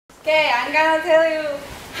Okay, I'm gonna tell you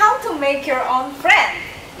how to make your own friend.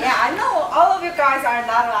 Yeah, I know all of you guys are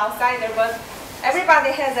not an outsider, but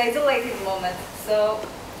everybody has isolated moments. So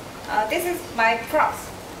this is my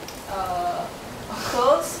props.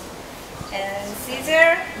 Clothes and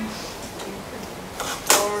scissor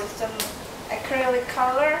or some acrylic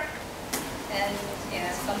color and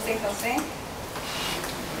yeah, something.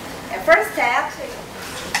 And first step,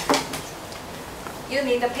 you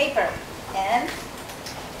need a paper and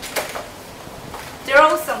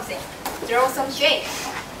draw something. Draw some shape.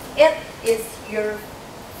 It is your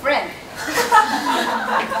friend.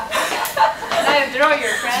 Now you draw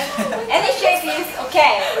your friend. Any shape is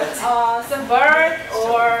okay. Some bird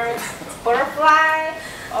or butterfly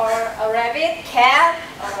or a rabbit, cat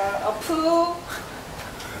or a poo.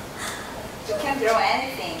 You can draw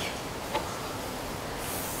anything.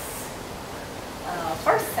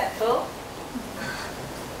 First sample.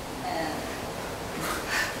 And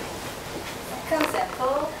second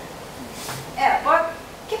sample. Yeah, but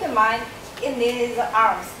keep in mind it needs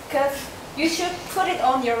arms because you should put it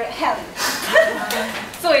on your hand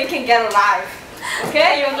so you can get alive.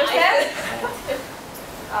 Okay, you understand?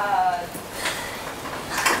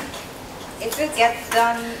 If you get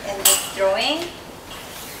done in this drawing,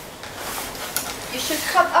 you should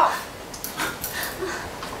cut off.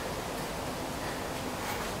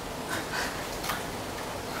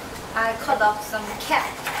 I cut off some cat.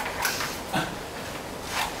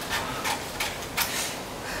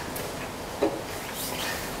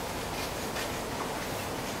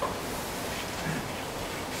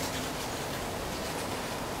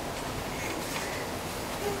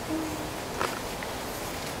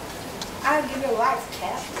 I'll give you a life,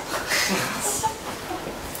 cat.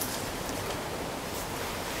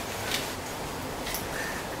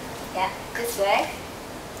 Yeah, this way.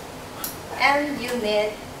 And you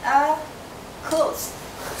need clothes,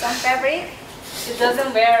 some fabric. It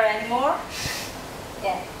doesn't wear anymore.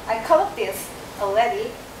 Yeah, I colored this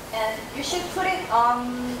already, and you should put it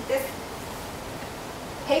on this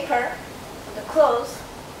paper, on the clothes,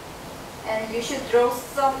 and you should draw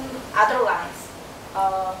some other lines.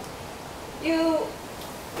 You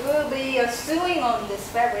will be sewing on this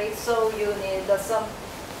fabric, so you need some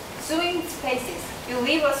sewing spaces. You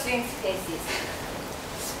leave a sewing spaces.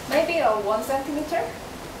 Maybe a 1 centimeter,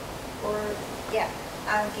 or yeah,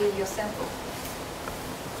 I'll give you a sample.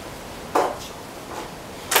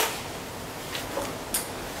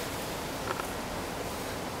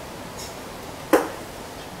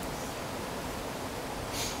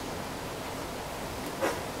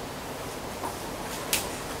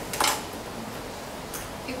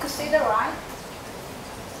 You could see the line.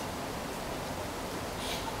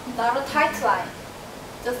 Not a tight line,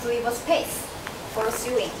 just leave a space for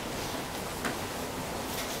sewing.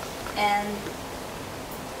 And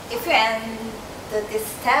if you end this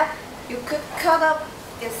step, you could cut up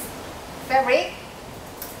this fabric,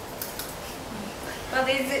 but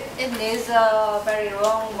it needs a very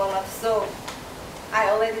long moment, so I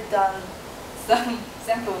already done some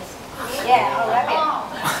samples. Yeah, already.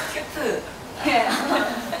 Yeah.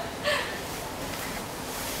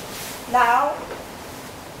 Now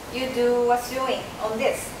you do a sewing on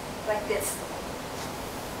this, like this.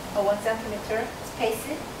 A 1 centimeter space,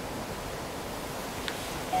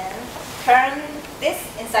 and turn this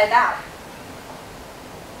inside out.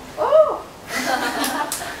 Oh!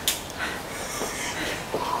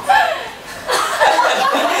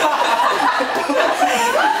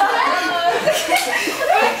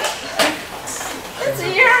 This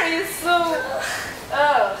ear is so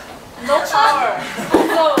no power.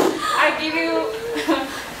 So I give you.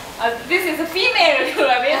 This is a female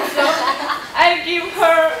rabbit, so I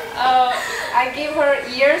give her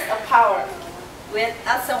ears a power with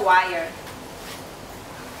some wire.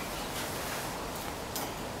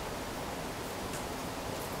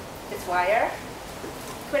 This wire,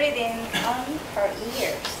 put it in on her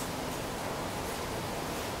ears.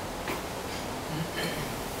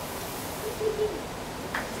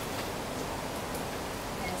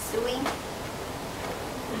 And sewing.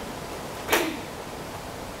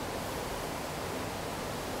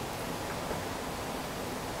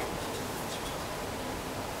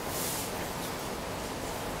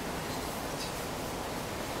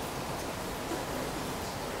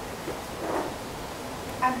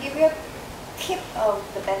 I'll give you a tip of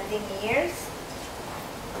the bending ears.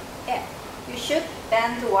 Yeah, you should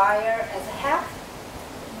bend the wire as a half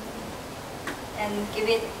and give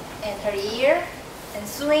it in her ear and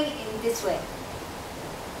sewing in this way.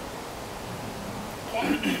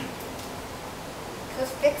 Okay?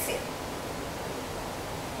 Just fix it.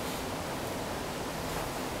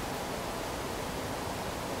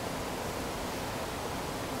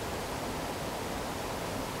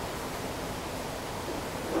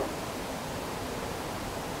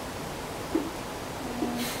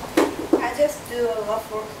 just do a lot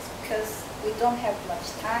of work because we don't have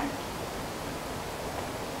much time.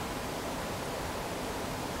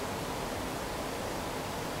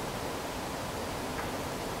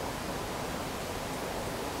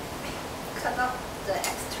 Cut off the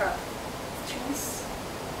extra strings.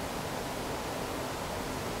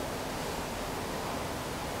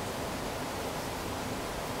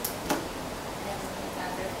 And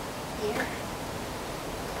another here.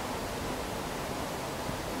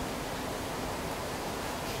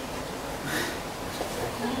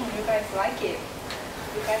 You guys like it.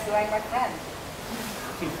 You guys like my friend.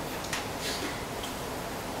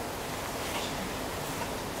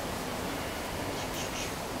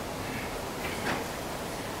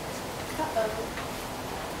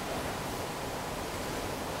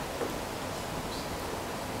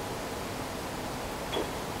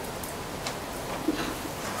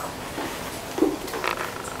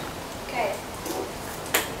 Okay.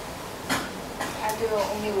 I do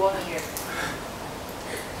only 1 year.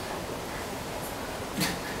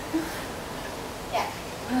 Yeah.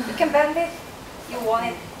 You can bend it. You want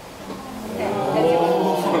it. Yeah, that's it.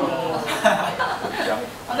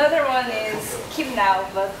 Another one is keep now,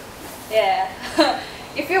 but yeah.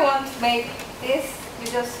 If you want to make this, you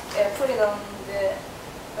just put it on the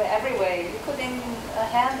everywhere. You put in a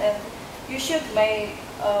hand, and you should make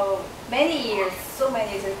many years, so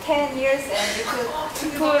many years, 10 years, and you could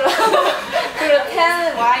put put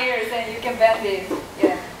 10 wires, and you can bend it.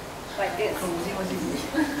 Yeah, like this.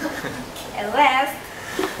 And last,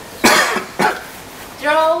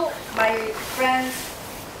 draw my friend's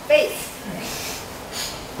face.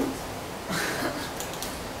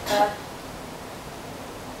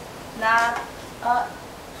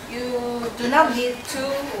 You do not need to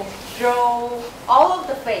draw all of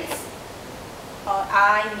the face.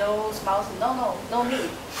 Eye, nose, mouth, no need.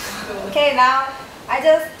 Okay, now I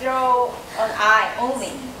just draw an eye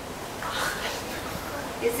only.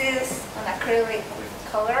 This is an acrylic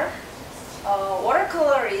color.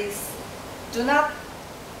 Watercolor is, do not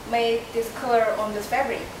make this color on this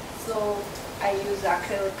fabric, so I use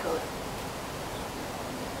acrylic color.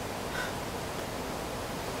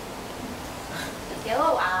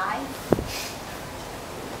 Yellow eye.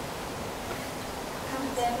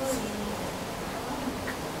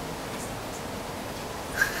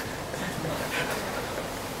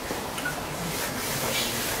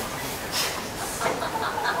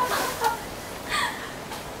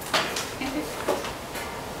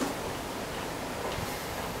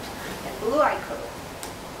 And blue eye color.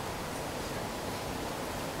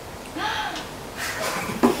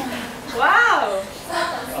 Wow!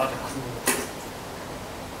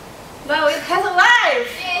 No, it has a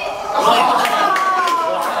life!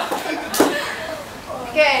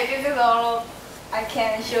 Okay, this is all I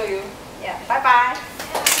can show you. Yeah, bye-bye.